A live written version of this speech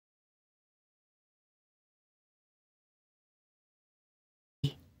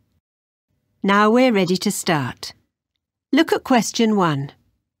Now we're ready to start. Look at question 1.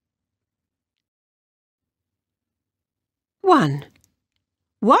 1.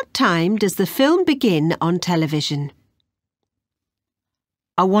 What time does the film begin on television?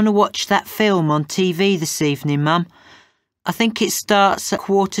 I want to watch that film on TV this evening, Mum. I think it starts at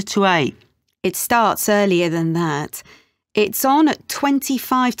 7:45. It starts earlier than that. It's on at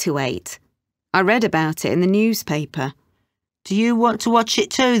 7:25. I read about it in the newspaper. Do you want to watch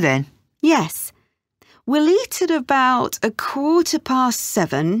it too then? Yes. We'll eat at about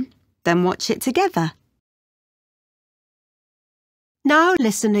 7:15, then watch it together. Now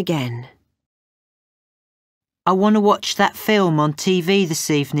listen again. I want to watch that film on TV this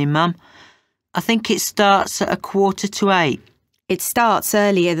evening, Mum. I think it starts at 7:45. It starts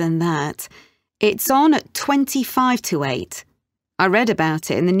earlier than that. It's on at 7:25. I read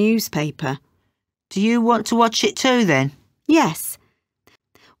about it in the newspaper. Do you want to watch it too then? Yes.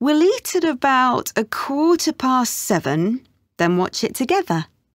 We'll eat at about 7:15, then watch it together.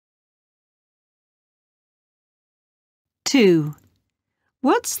 2.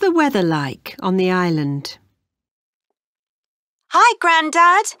 What's the weather like on the island? Hi,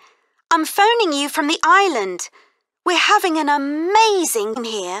 Grandad. I'm phoning you from the island. We're having an amazing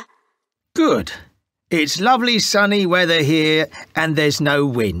here. Good. It's lovely sunny weather here and there's no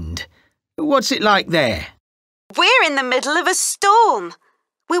wind. What's it like there? We're in the middle of a storm.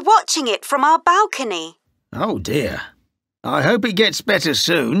 We're watching it from our balcony. Oh dear. I hope it gets better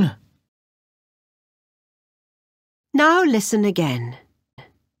soon. Now listen again.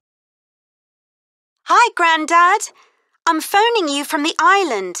 Hi, Grandad. I'm phoning you from the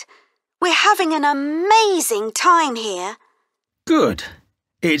island. We're having an amazing time here. Good.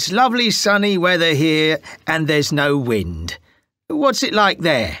 It's lovely sunny weather here and there's no wind. What's it like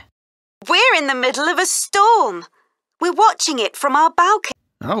there? We're in the middle of a storm. We're watching it from our balcony.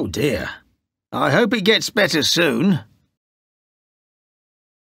 Oh dear. I hope it gets better soon.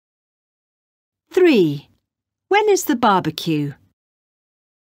 3. When is the barbecue?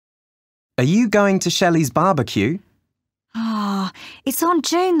 Are you going to Shelley's barbecue? It's on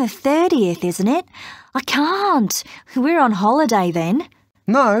June the 30th, isn't it? I can't. We're on holiday then.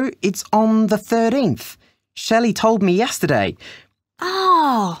 No, it's on the 13th. Shelley told me yesterday.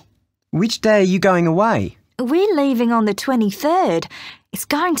 Oh, Which day are you going away? we're leaving on the 23rd. It's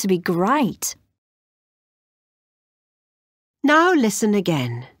going to be great. Now listen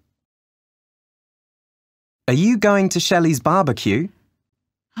again. Are you going to Shelley's barbecue?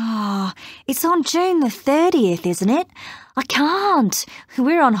 It's on June the 30th, isn't it? I can't.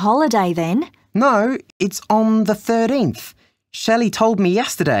 We're on holiday then. No, it's on the 13th. Shelley told me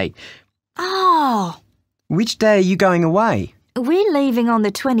yesterday. Oh, Which day are you going away? we're leaving on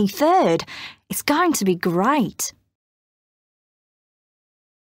the 23rd. It's going to be great.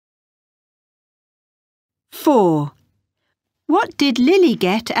 4. What did Lily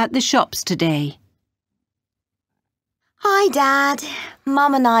get at the shops today? Hi, Dad.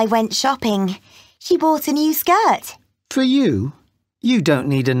 Mum and I went shopping. She bought a new skirt. For you? You don't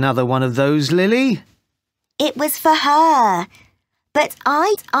need another one of those, Lily. It was for her. But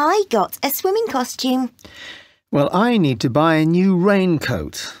I got a swimming costume. Well, I need to buy a new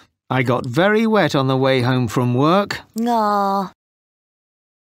raincoat. I got very wet on the way home from work. Aw.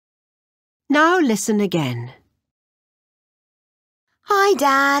 Now listen again. Hi,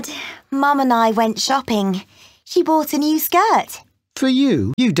 Dad. Mum and I went shopping. She bought a new skirt. For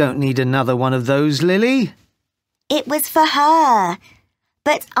you? You don't need another one of those, Lily. It was for her.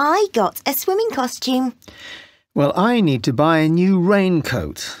 But I got a swimming costume. Well, I need to buy a new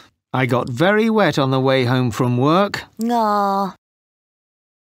raincoat. I got very wet on the way home from work. Aw.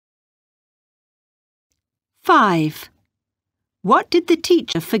 5. What did the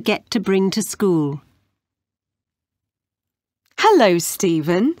teacher forget to bring to school? Hello,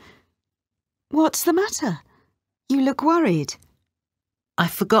 Stephen. What's the matter? You look worried. I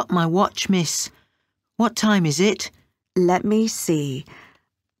forgot my watch, miss. What time is it? Let me see.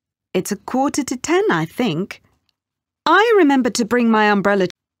 It's 9:45, I think. I remembered to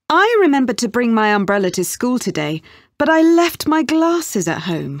bring my umbrella to school today, but I left my glasses at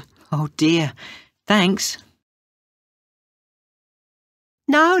home. Oh dear. Thanks.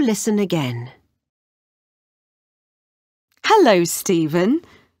 Now listen again. Hello, Stephen.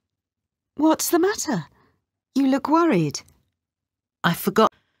 What's the matter? You look worried. I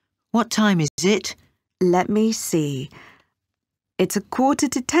forgot. What time is it? Let me see. It's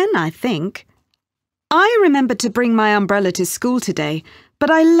 9:45, I think. I remembered to bring my umbrella to school today, but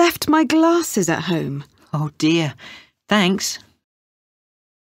I left my glasses at home. Oh dear. Thanks.